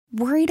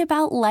Worried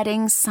about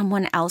letting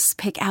someone else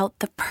pick out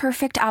the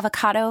perfect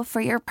avocado for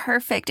your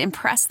perfect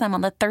impress them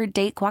on the third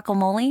date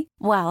guacamole?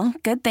 Well,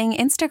 good thing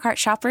Instacart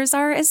shoppers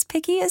are as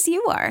picky as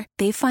you are.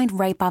 They find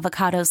ripe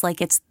avocados like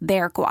it's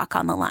their guac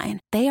on the line.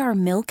 They are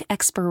milk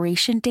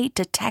expiration date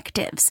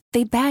detectives.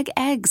 They bag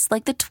eggs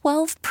like the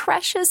 12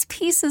 precious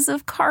pieces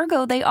of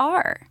cargo they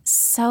are.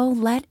 So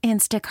let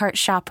Instacart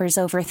shoppers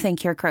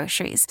overthink your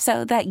groceries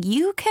so that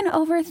you can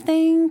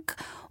overthink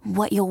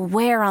what you'll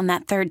wear on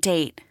that third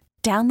date.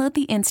 Download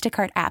the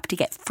Instacart app to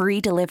get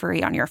free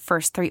delivery on your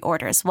first 3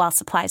 orders while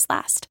supplies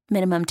last.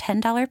 Minimum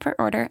 $10 per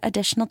order.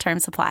 Additional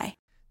terms apply.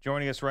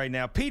 Joining us right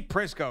now, Pete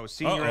Prisco,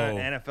 senior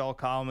NFL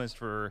columnist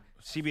for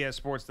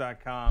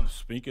CBSSports.com.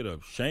 Speaking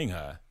of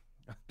Shanghai,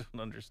 I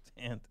don't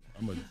understand.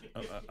 I'm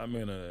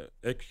going to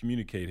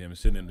excommunicate him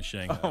sitting in the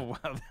Shanghai. Oh,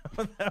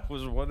 wow. That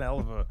was one hell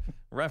of a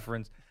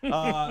reference.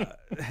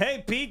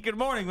 Hey, Pete, good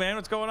morning, man.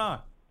 What's going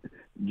on?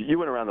 You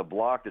went around the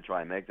block to try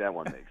and make that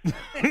one make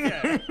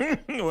sense.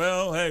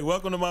 Well, hey,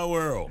 welcome to my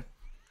world.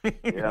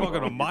 Yeah,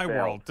 welcome to my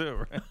world,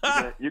 too.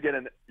 you get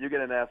an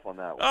F on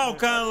that one. Oh,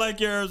 kind of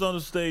like your Arizona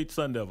State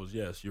Sun Devils.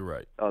 Yes, you're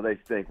right. Oh, they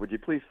stink. Would you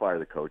please fire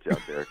the coach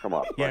out there? Come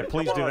on. Yeah,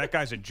 please do. That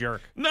guy's a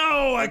jerk.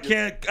 No, I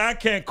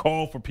can't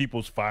call for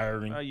people's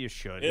firing. Oh, you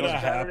should. It'll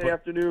Saturday happen.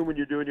 afternoon when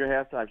you're doing your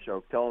halftime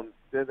show, tell them,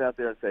 sit out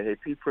there and say, hey,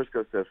 Pete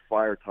Prisco says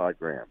fire Todd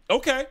Graham.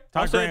 Okay,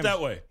 I'll say it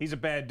that way. He's a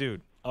bad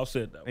dude. I'll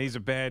say it that way. He's a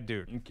bad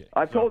dude. Okay.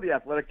 I've told the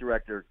athletic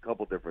director a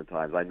couple different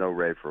times. I know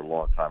Ray for a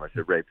long time. I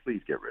said, Ray, please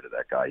get rid of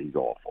that guy. He's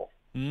awful.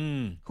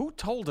 Who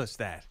told us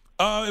that?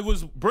 It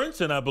was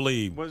Brinson, I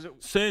believe. Was it?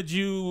 Said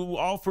you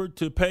offered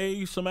to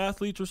pay some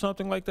athletes or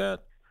something like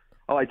that?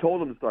 Oh, I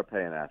told him to start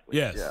paying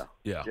athletes.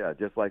 Yes. Yeah,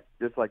 just like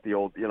the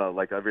old,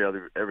 like every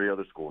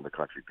other school in the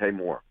country. Pay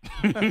more.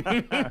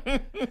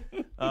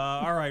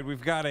 All right,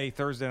 we've got a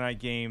Thursday night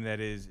game that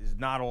is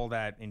not all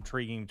that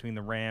intriguing between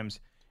the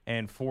Rams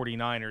and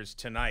 49ers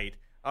tonight.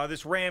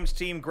 This Rams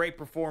team, great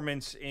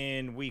performance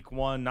in week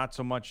 1, not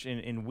so much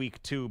in week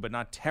 2, but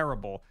not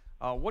terrible.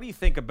 What do you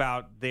think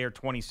about their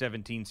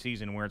 2017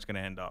 season, where it's going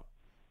to end up?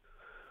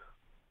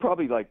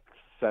 Probably like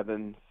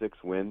 7-6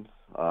 wins.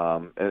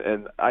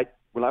 And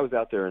when I was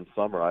out there in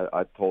summer,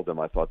 I told them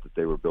I thought that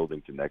they were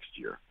building to next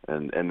year,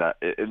 and that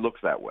it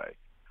looks that way.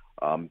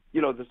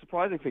 The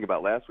surprising thing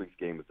about last week's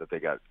game is that they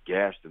got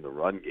gashed in the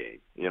run game.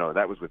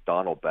 That was with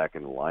Donald back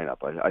in the lineup.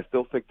 I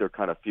still think they're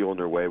kind of feeling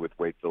their way with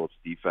Wade Phillips'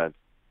 defense,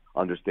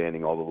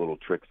 understanding all the little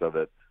tricks of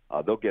it.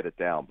 They'll get it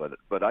down.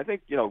 But I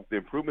think, the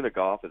improvement of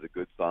Goff is a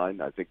good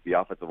sign. I think the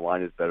offensive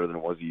line is better than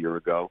it was a year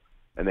ago,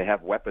 and they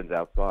have weapons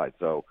outside.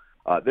 So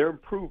they're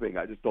improving.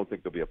 I just don't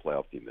think they'll be a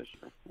playoff team this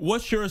year.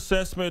 What's your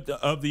assessment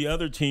of the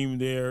other team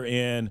there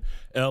in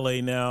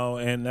L.A. now,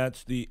 and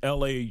that's the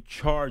L.A.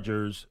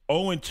 Chargers,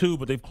 0-2,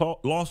 but they've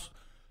lost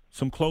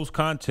some close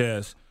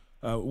contests.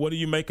 What do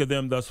you make of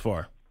them thus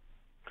far?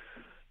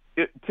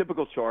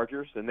 Typical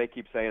Chargers, and they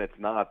keep saying it's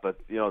not, but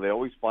they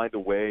always find a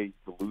way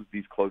to lose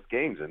these close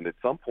games, and at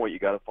some point you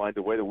got to find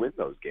a way to win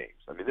those games.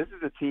 I mean, this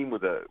is a team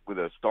with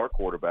a star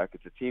quarterback.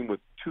 It's a team with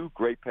 2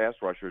 great pass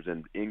rushers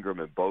in Ingram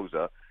and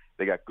Bosa.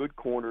 They got good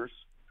corners,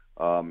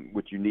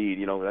 which you need.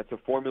 That's a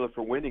formula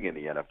for winning in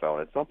the NFL.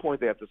 And at some point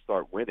they have to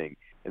start winning,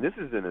 and this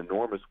is an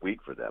enormous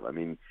week for them. I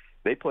mean,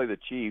 they play the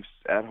Chiefs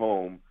at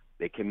home.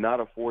 They cannot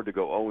afford to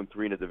go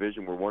 0-3 in a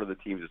division where one of the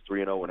teams is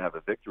 3-0 and have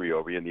a victory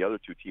over you, and the other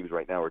 2 teams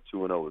right now are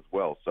 2-0 as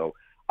well. So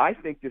I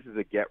think this is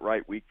a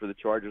get-right week for the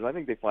Chargers. I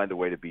think they find a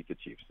way to beat the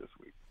Chiefs this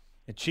week.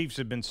 The Chiefs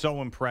have been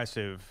so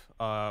impressive.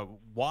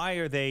 Why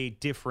are they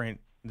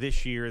different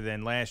this year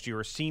than last year,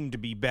 or seem to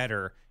be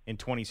better in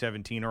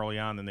 2017 early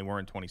on than they were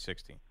in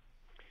 2016?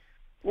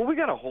 Well, we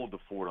got to hold the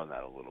fort on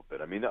that a little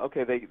bit. I mean,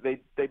 okay,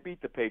 they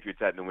beat the Patriots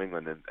at New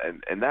England,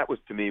 and that was,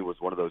 to me, was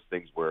one of those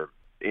things where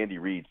Andy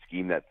Reid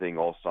schemed that thing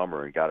all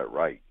summer and got it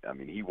right. I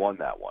mean, he won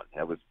that one.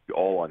 That was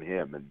all on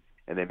him,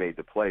 and they made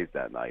the plays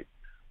that night.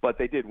 But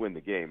they did win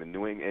the game, and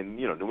New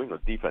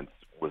England's defense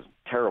was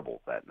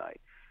terrible that night.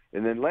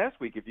 And then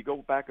last week, if you go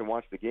back and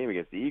watch the game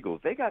against the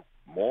Eagles, they got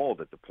mauled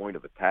at the point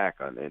of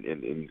attack.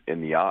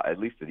 At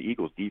least the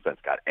Eagles' defense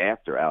got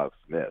after Alex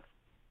Smith.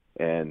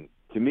 And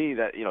to me,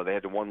 that they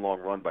had the one long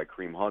run by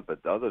Kareem Hunt,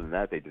 but other than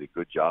that, they did a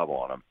good job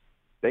on them.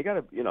 They got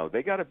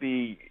to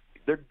be.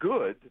 They're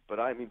good, but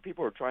I mean,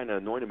 people are trying to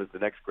anoint them as the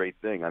next great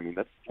thing. I mean,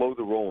 let's slow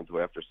the roll until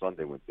after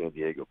Sunday when San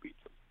Diego beats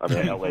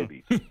them. LA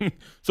beats them.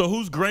 So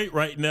who's great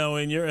right now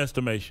in your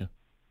estimation?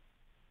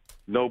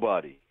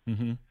 Nobody.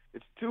 Mm-hmm.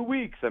 It's 2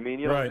 weeks. I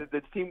mean, right.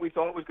 the team we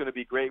thought was going to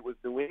be great was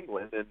New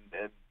England, and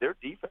their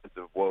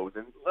defensive woes.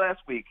 And last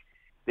week,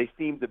 they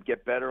seemed to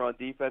get better on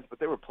defense, but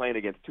they were playing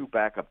against 2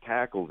 backup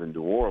tackles in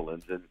New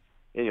Orleans. And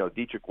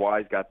Dietrich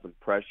Wise got some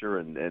pressure,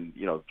 and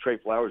Trey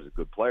Flowers is a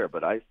good player,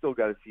 but I still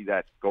got to see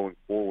that going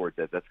forward,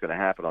 that's going to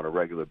happen on a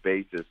regular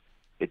basis.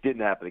 It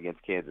didn't happen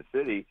against Kansas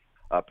City.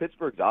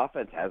 Pittsburgh's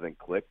offense hasn't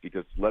clicked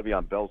because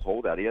Le'Veon Bell's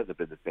holdout. He hasn't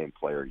been the same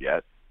player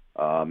yet.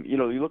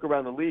 You look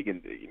around the league,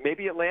 and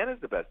maybe Atlanta's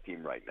the best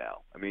team right now.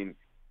 I mean,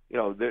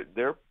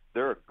 they're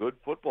they're a good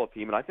football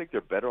team, and I think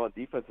they're better on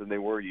defense than they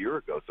were a year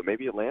ago. So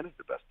maybe Atlanta's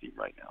the best team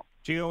right now.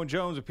 Gio and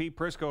Jones with Pete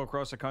Prisco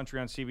across the country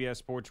on CBS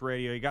Sports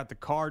Radio. You got the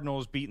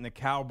Cardinals beating the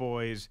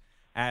Cowboys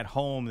at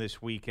home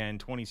this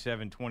weekend,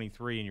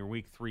 27-23 in your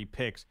Week 3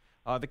 picks.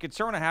 The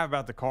concern I have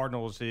about the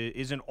Cardinals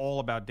isn't all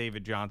about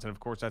David Johnson. Of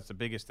course, that's the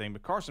biggest thing.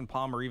 But Carson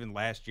Palmer, even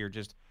last year,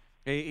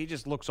 he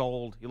just looks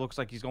old. He looks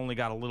like he's only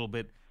got a little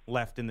bit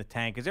left in the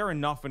tank. Is there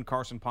enough in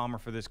Carson Palmer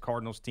for this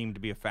Cardinals team to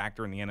be a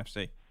factor in the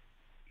NFC?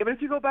 Yeah, but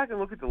if you go back and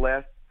look at the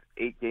last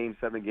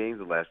 7 games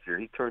of last year,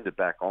 he turned it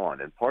back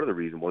on. And part of the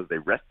reason was they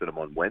rested him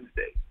on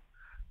Wednesday.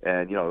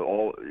 And,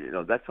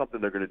 that's something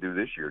they're going to do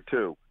this year,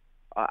 too.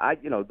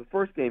 The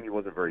first game he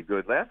wasn't very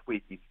good. Last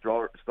week he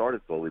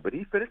started slowly, but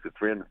he finished with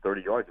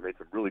 330 yards and made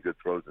some really good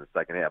throws in the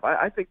second half.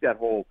 I think that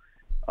whole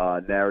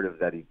narrative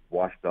that he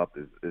washed up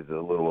is a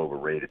little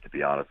overrated, to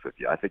be honest with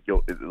you. I think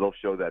they'll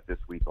show that this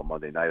week on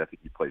Monday night. I think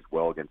he plays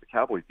well against the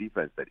Cowboys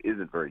defense that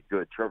isn't very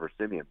good. Trevor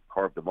Siemian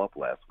carved them up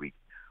last week.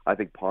 I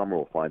think Palmer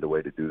will find a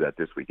way to do that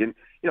this week. And,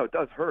 it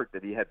does hurt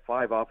that he had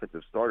 5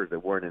 offensive starters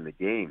that weren't in the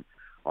game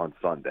on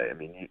Sunday. I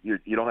mean,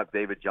 you don't have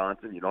David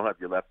Johnson, you don't have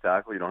your left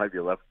tackle, you don't have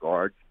your left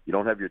guard, you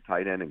don't have your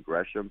tight end in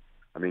Gresham.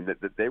 I mean,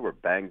 they were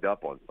banged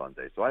up on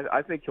Sunday. So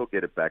I think he'll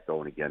get it back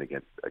going again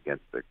against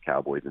the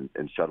Cowboys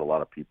and shut a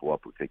lot of people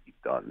up who think he's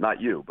done. Not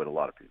you, but a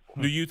lot of people.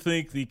 Do you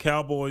think the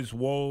Cowboys'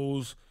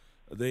 woes,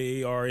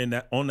 they are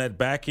on that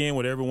back end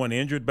with everyone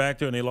injured back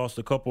there, and they lost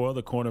a couple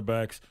other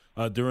cornerbacks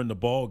during the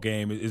ball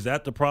game? Is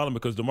that the problem?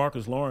 Because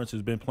DeMarcus Lawrence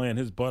has been playing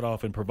his butt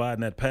off and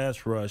providing that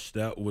pass rush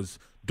that was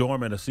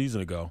dormant a season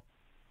ago.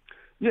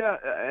 Yeah,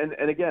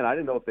 and again, I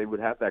didn't know if they would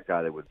have that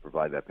guy that would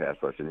provide that pass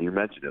rush. And you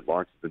mentioned it,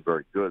 Lawrence has been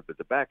very good, but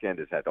the back end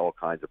has had all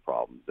kinds of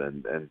problems.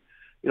 And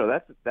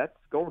that's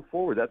going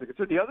forward. That's a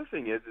concern. The other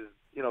thing is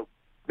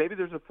maybe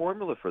there's a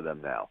formula for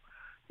them now.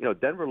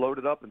 Denver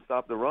loaded up and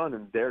stopped the run,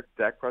 and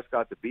Dak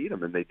Prescott to beat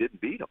them, and they didn't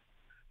beat them.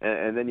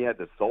 And then you had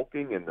the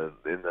sulking and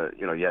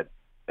you had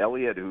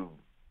Elliott, who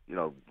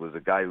was a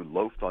guy who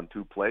loafed on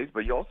 2 plays,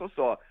 but you also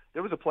saw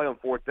there was a play on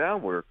 4th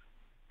down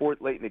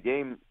late in the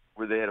game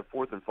where they had a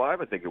 4th and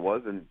 5, I think it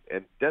was, and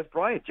Des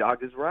Bryant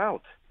jogged his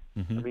route.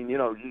 Mm-hmm. I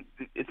mean,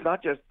 it's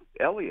not just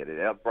Elliott.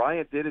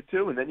 Bryant did it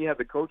too, and then you have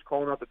the coach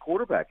calling out the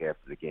quarterback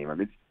after the game. I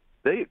mean,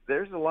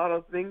 there's a lot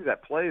of things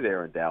at play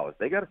there in Dallas.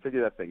 They got to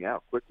figure that thing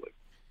out quickly.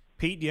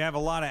 Pete, you have a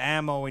lot of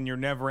ammo in your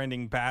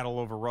never-ending battle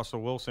over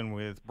Russell Wilson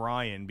with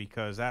Brian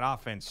because that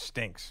offense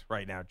stinks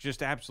right now.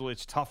 Just absolutely,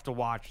 it's tough to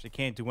watch. They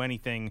can't do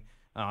anything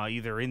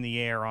either in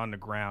the air or on the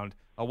ground.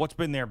 What's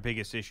been their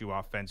biggest issue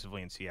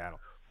offensively in Seattle?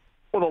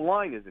 Well, the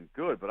line isn't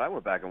good, but I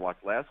went back and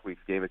watched last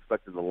week's game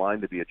expecting the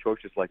line to be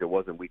atrocious like it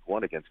was in Week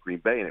 1 against Green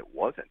Bay, and it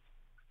wasn't.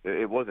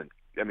 It wasn't.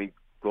 I mean,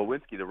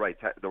 Glowinski, the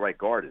right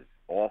guard, is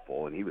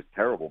awful, and he was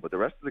terrible, but the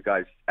rest of the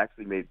guys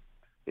actually made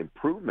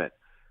improvement.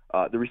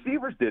 The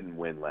receivers didn't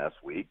win last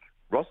week.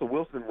 Russell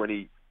Wilson, when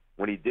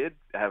he did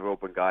have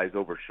open guys,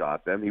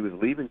 overshot them. He was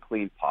leaving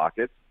clean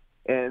pockets,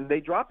 and they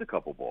dropped a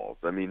couple balls.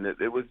 I mean,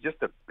 it was just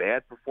a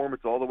bad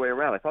performance all the way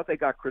around. I thought they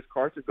got Chris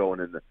Carson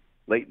going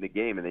late in the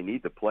game, and they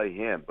need to play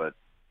him. But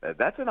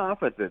that's an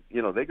offense that,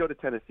 they go to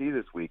Tennessee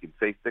this week and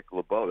face Dick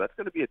LeBeau. That's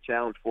going to be a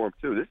challenge for him,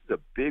 too. This is a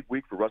big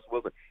week for Russell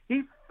Wilson.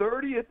 He's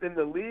 30th in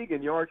the league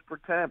in yards per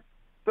attempt.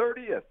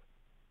 30th.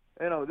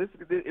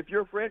 If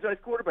you're a franchise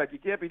quarterback, you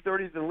can't be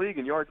 30th in the league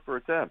in yards per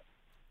attempt.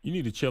 You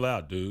need to chill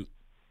out, dude.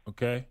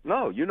 Okay?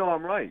 No,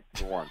 I'm right,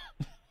 for once.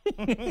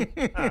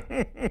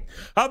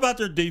 How about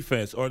their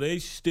defense? Are they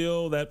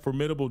still that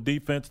formidable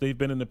defense they've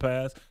been in the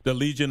past? The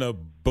Legion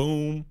of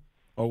Boom?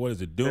 Or what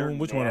is it, Doom? They're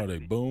Which nasty. one are they,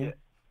 Boom? Yeah.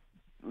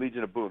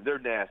 Legion of Boom. They're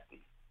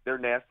nasty. They're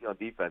nasty on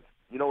defense.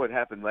 You know what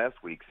happened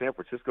last week? San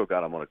Francisco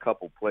got them on a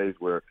couple plays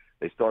where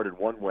they started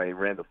one way and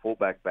ran the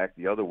fullback back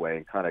the other way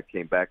and kind of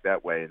came back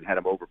that way and had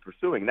them over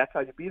pursuing. And that's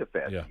how you beat a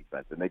fast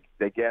defense. And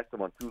they gassed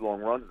them on 2 long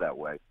runs that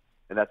way,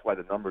 and that's why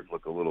the numbers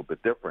look a little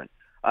bit different.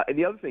 And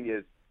the other thing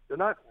is they're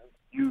not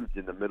huge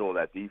in the middle of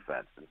that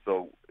defense. And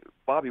so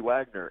Bobby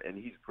Wagner, and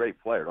he's a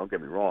great player, don't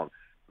get me wrong,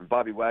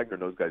 Bobby Wagner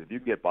and those guys, if you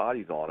can get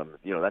bodies on them,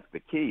 that's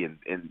the key. And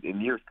in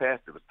years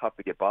past, it was tough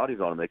to get bodies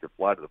on them. They could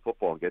fly to the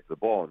football and get to the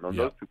ball. And on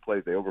those 2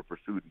 plays, they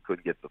over-pursued and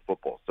couldn't get to the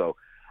football. So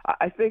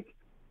I think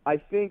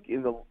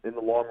in the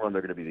long run,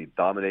 they're going to be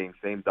the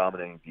same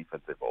dominating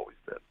defense they've always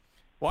been.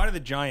 Why do the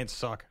Giants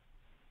suck?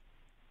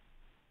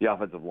 The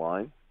offensive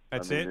line.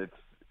 That's it?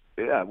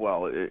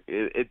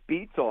 It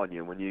beats on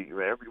you when you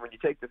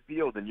take the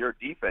field and your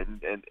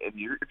defense. And if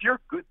you're a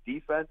good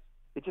defense,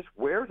 it just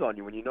wears on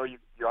you when you know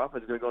your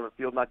offense is going to go on the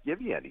field and not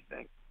give you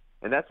anything,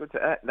 and that's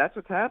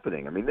what's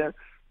happening. I mean,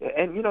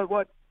 and you know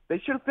what? They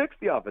should have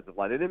fixed the offensive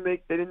line. They didn't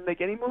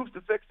make any moves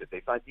to fix it.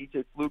 They signed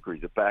DJ Fluker.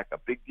 He's a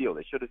big deal.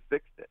 They should have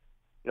fixed it.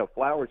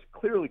 Flowers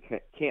clearly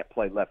can't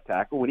play left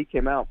tackle. When he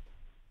came out,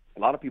 a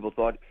lot of people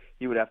thought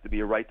he would have to be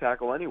a right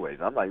tackle anyways.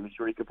 I'm not even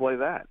sure he could play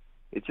that.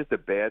 It's just a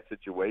bad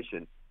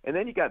situation. And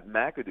then you got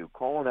McAdoo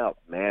calling out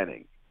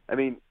Manning. I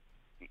mean,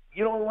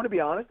 you don't want to be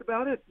honest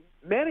about it?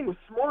 Manning was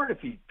smart if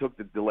he took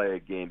the delay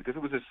of game because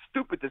it was a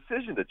stupid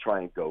decision to try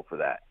and go for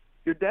that.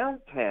 You're down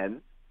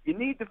 10. You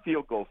need the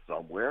field goal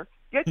somewhere.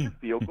 Get your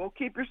field goal.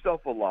 Keep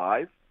yourself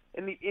alive.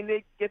 And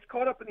he gets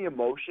caught up in the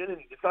emotion and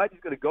he decides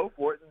he's going to go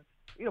for it.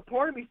 And,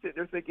 part of me sitting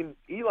there thinking,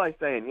 Eli's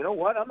saying, you know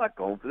what, I'm not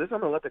going for this. I'm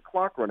going to let the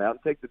clock run out and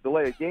take the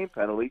delay of game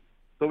penalty,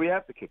 so we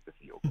have to kick the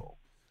field goal.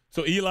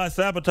 So Eli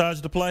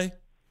sabotaged the play?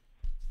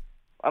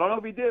 I don't know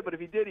if he did, but if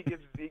he did,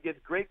 he gets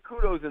great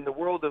kudos in the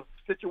world of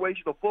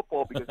situational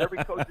football because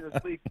every coach in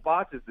this league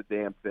botches the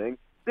damn thing.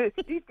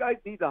 These guys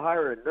need to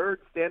hire a nerd,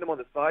 stand him on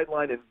the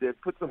sideline, and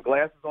put some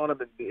glasses on him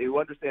and who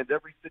understands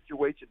every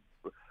situation,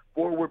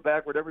 forward,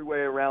 backward, every way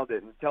around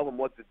it, and tell them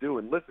what to do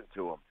and listen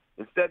to them.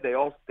 Instead, they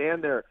all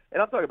stand there,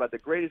 and I'm talking about the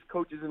greatest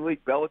coaches in the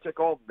league, Belichick,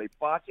 all of them. They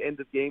botch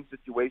end-of-game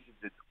situations.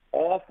 It's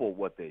awful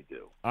what they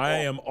do. I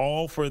am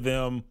all for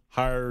them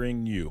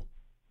hiring you.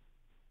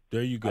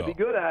 There you go. I'd be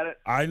good at it.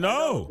 I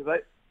know.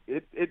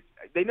 You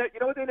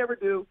know what they never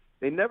do?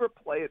 They never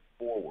play it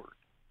forward.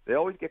 They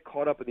always get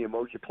caught up in the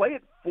emotion. Play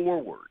it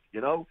forward,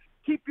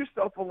 Keep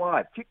yourself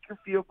alive. Kick your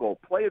field goal.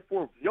 Play it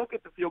forward. If you don't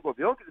get the field goal, if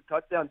you don't get the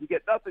touchdown, you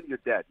get nothing, you're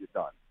dead. You're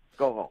done.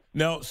 Go home.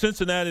 Now,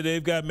 Cincinnati,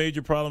 they've got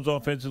major problems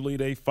offensively.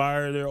 They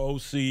fired their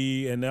OC,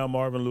 and now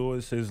Marvin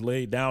Lewis has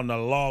laid down the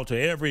law to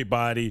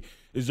everybody.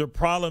 Is there a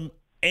problem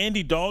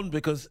Andy Dalton?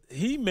 Because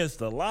he missed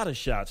a lot of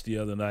shots the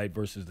other night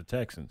versus the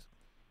Texans.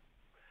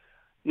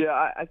 Yeah,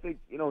 I think,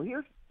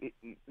 here's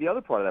the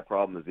other part of that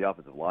problem is the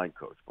offensive line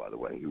coach, by the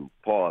way, who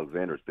Paul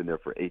Alexander has been there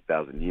for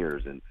 8,000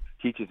 years and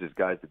teaches his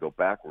guys to go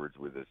backwards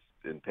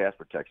in pass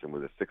protection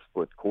with a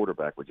 6-foot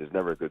quarterback, which is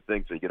never a good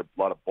thing. So you get a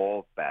lot of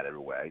balls batted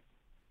away.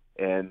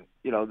 And,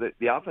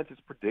 the offense is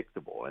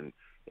predictable and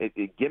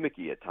it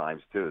gimmicky at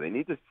times, too. They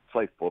need to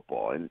play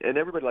football. And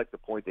everybody likes to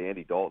point to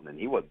Andy Dalton, and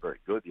he wasn't very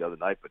good the other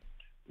night, but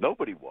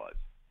nobody was.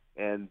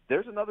 And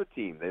there's another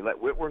team. They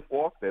let Whitworth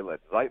walk. They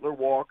let Zeitler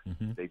walk.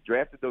 Mm-hmm. They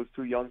drafted those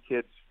two young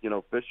kids,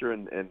 Fisher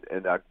and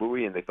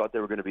Agbui, and they thought they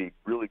were going to be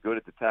really good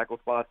at the tackle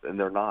spots, and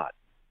they're not.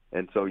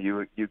 And so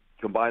you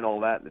combine all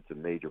that, and it's a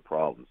major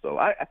problem. So,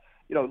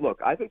 look,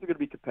 I think they're going to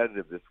be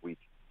competitive this week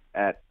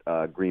at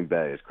Green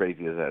Bay, as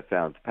crazy as that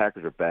sounds.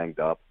 Packers are banged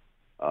up,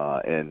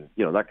 and,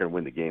 not going to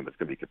win the game. It's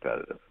going to be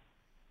competitive.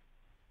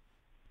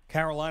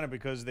 Carolina,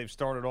 because they've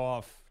started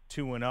off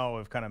 2-0,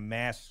 have kind of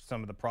masked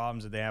some of the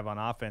problems that they have on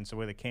offense, the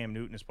way that Cam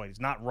Newton has played. He's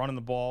not running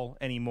the ball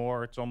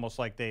anymore. It's almost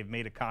like they've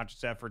made a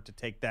conscious effort to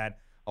take that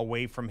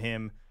away from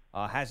him.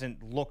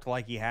 Hasn't looked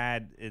like he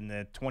had in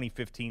the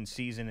 2015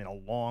 season in a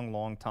long,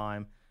 long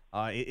time.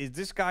 Is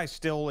this guy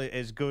still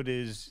as good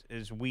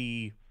as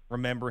we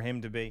remember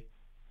him to be?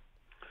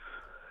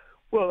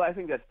 Well, I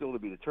think that's still to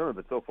be determined,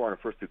 but so far in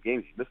the first two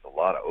games, he's missed a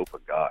lot of open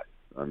guys.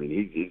 I mean,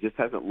 he just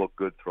hasn't looked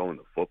good throwing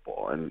the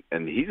football.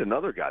 And he's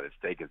another guy that's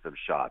taken some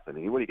shots. I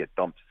mean, he get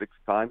dumped 6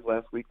 times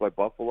last week by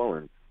Buffalo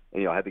and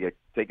had to get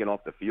taken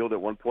off the field at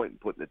one point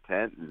and put in the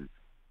tent. And,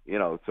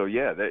 so,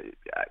 yeah,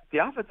 the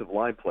offensive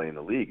line play in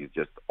the league is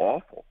just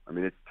awful. I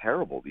mean, it's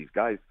terrible. These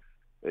guys,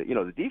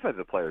 the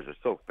defensive players are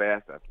so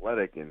fast,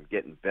 athletic, and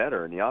getting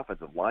better, and the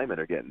offensive linemen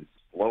are getting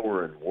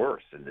slower and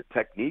worse. And the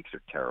techniques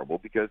are terrible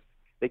because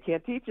they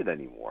can't teach it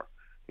anymore.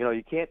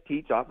 You can't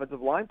teach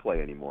offensive line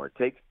play anymore. It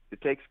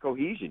takes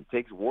cohesion, it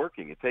takes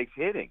working, it takes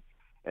hitting,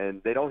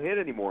 and they don't hit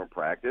anymore in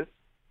practice.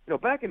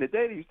 Back in the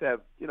day, they used to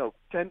have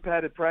 10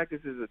 padded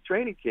practices at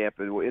training camp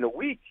in a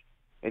week,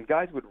 and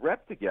guys would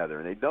rep together,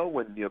 and they know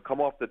when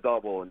come off the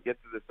double and get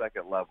to the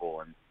second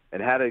level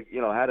and how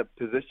to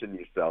position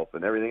yourself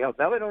and everything else.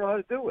 Now they don't know how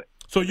to do it.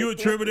 So you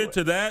attribute it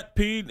to that,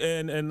 Pete,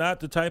 and not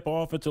the type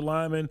of offensive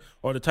lineman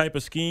or the type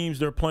of schemes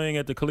they're playing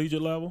at the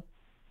collegiate level?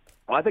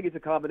 I think it's a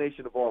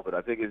combination of all of it.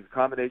 I think it's a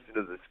combination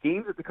of the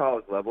schemes at the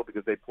college level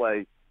because they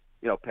play,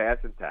 pass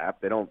and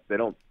tap. They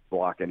don't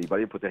block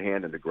anybody and put their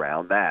hand in the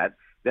ground. Then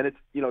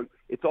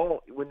it's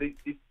all when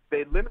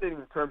they limit it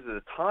in terms of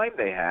the time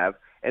they have,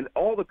 and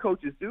all the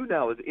coaches do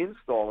now is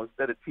install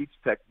instead of teach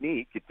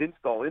technique. It's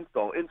install, and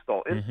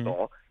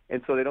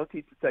so they don't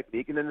teach the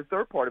technique. And then the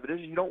third part of it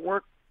is you don't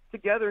work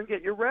together and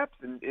get your reps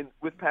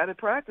with padded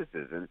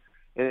practices.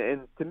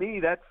 And to me,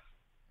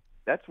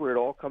 that's where it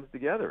all comes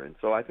together. And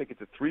so I think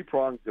it's a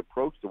 3-pronged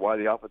approach to why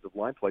the offensive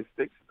line play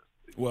sticks.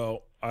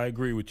 Well, I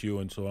agree with you,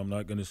 and so I'm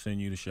not going to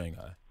send you to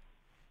Shanghai.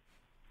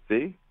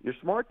 See, you're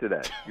smart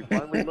today. You're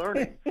finally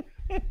learning.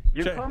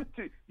 You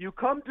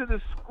come to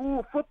the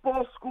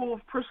football school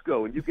of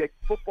Prisco, and you get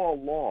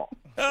football law.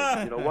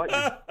 And you know what?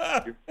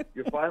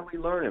 You're finally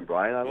learning,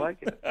 Brian. I like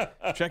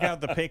it. Check out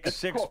the Pick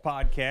 6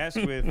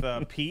 podcast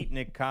with Pete,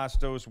 Nick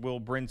Costos,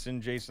 Will Brinson,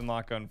 Jason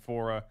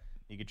LaConfora.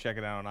 You can check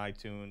it out on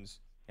iTunes.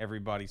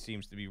 Everybody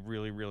seems to be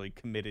really, really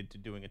committed to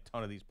doing a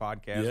ton of these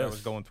podcasts. Yes. I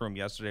was going through them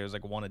yesterday. It was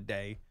like one a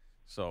day.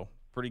 So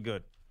pretty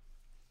good.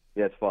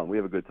 Yeah, it's fun. We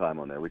have a good time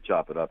on there. We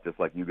chop it up just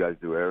like you guys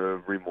do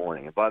every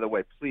morning. And by the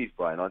way, please,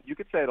 Brian, you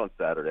can say it on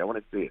Saturday. I want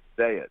to see it.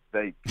 Say it.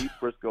 Say Pete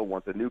Prisco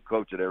wants a new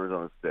coach at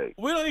Arizona State.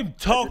 We don't even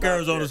talk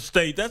Arizona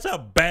State. That's how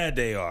bad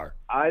they are.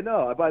 I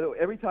know. By the way,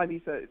 every time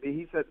he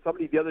said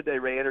somebody the other day,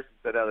 Ray Anderson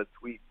sent out a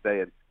tweet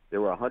saying,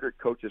 there were 100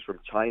 coaches from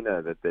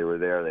China that they were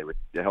there. They were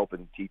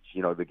helping teach,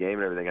 the game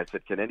and everything. I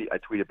said, I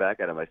tweeted back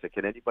at him. I said,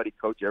 can anybody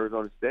coach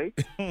Arizona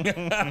State?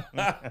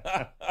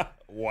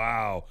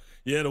 Wow.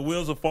 Yeah, the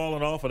wheels are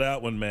falling off of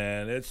that one,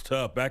 man. It's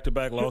tough.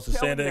 Back-to-back losses,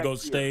 San Diego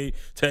State,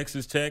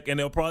 Texas Tech, and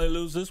they'll probably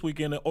lose this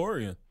weekend at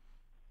Oregon.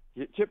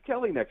 Chip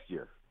Kelly next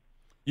year.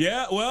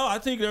 Yeah, well, I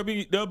think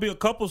there'll be a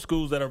couple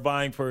schools that are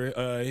vying for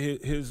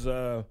his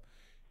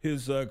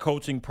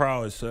coaching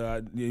prowess.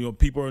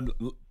 People are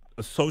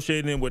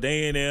associating him with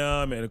A&M,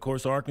 and of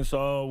course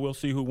Arkansas. We'll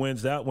see who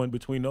wins that one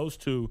between those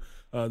two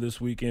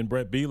this weekend.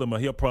 Brett Bielema,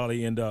 he'll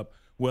probably end up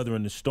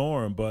weathering the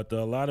storm, but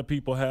a lot of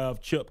people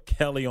have Chip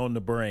Kelly on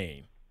the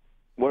brain.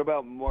 What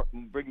about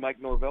bring Mike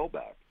Norvell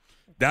back?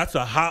 That's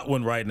a hot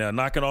one right now,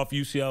 knocking off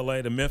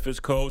UCLA, the Memphis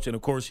coach, and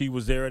of course he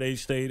was there at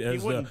A-State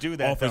as the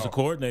offensive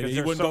coordinator.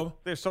 He wouldn't go.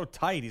 They're so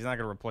tight. He's not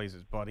going to replace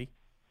his buddy.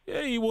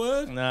 Yeah, he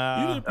would.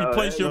 Nah, you didn't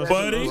replace your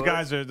buddy.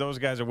 Those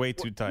guys are way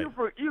too tight.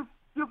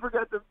 You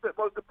forgot the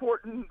most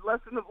important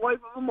lesson of life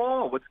of them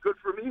all. What's good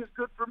for me is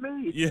good for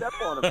me. Yeah. Step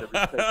on him.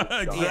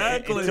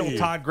 Exactly. Until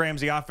Todd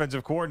Graham's the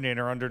offensive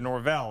coordinator under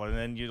Norvell, and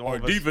then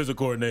defensive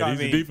coordinator. He's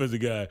a defensive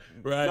guy,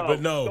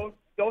 right?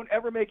 Don't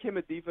ever make him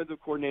a defensive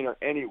coordinator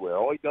anywhere.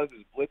 All he does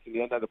is blitz, and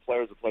the other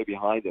players will play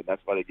behind him.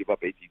 That's why they give up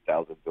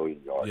 18,000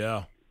 billion yards.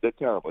 Yeah. They're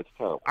terrible. It's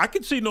terrible. I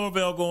can see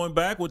Norvell going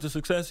back with the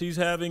success he's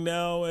having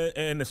now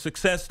and the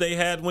success they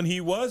had when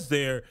he was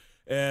there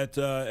at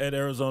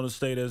Arizona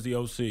State as the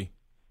OC.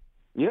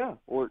 Yeah,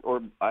 or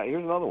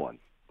here's another one.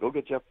 Go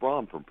get Jeff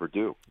Brom from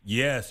Purdue.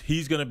 Yes,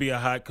 he's going to be a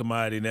hot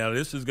commodity. Now,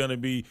 this is going to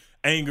be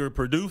anger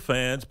Purdue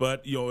fans,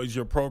 but, is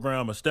your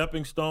program a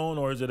stepping stone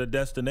or is it a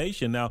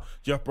destination? Now,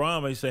 Jeff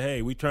Brom may say,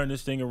 hey, we turn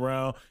this thing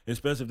around,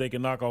 especially if they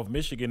can knock off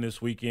Michigan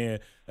this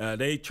weekend.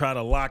 They try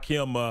to lock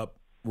him up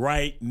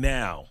right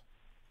now.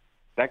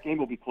 That game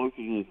will be closer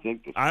than you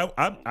think.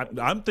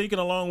 I'm thinking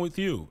along with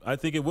you. I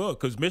think it will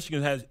because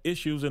Michigan has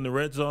issues in the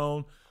red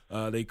zone.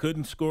 They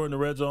couldn't score in the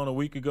red zone a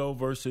week ago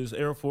versus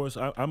Air Force.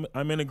 I'm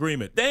in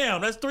agreement.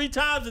 Damn, that's 3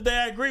 times today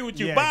I agree with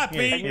you. Yeah, Bye, yeah,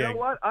 Pete. And you know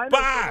what? I know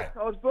Bye.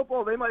 College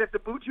football, they might have to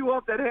boot you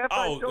off that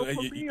halftime show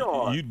from me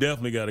on. You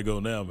definitely got to go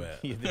now, man.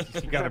 You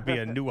got to be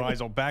a New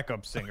Heisel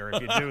backup singer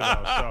if you do,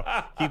 though.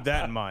 So keep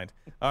that in mind.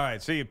 All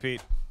right, see you,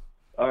 Pete.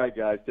 All right,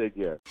 guys, take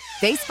care.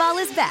 Baseball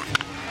is back,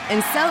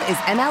 and so is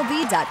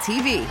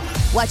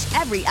MLB.tv. Watch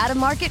every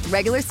out-of-market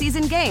regular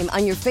season game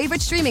on your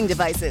favorite streaming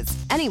devices,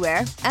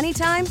 anywhere,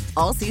 anytime,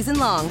 all season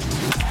long.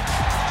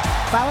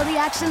 Follow the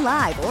action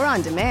live or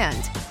on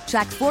demand.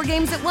 Track 4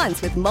 games at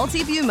once with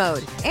multi-view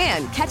mode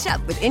and catch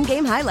up with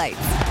in-game highlights.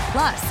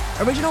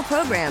 Plus, original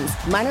programs,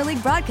 minor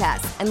league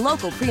broadcasts, and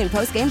local pre- and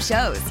post-game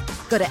shows.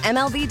 Go to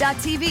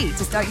MLB.tv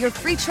to start your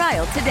free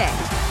trial today.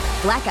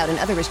 Blackout and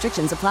other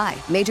restrictions apply.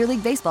 Major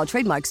League Baseball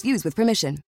trademarks used with permission.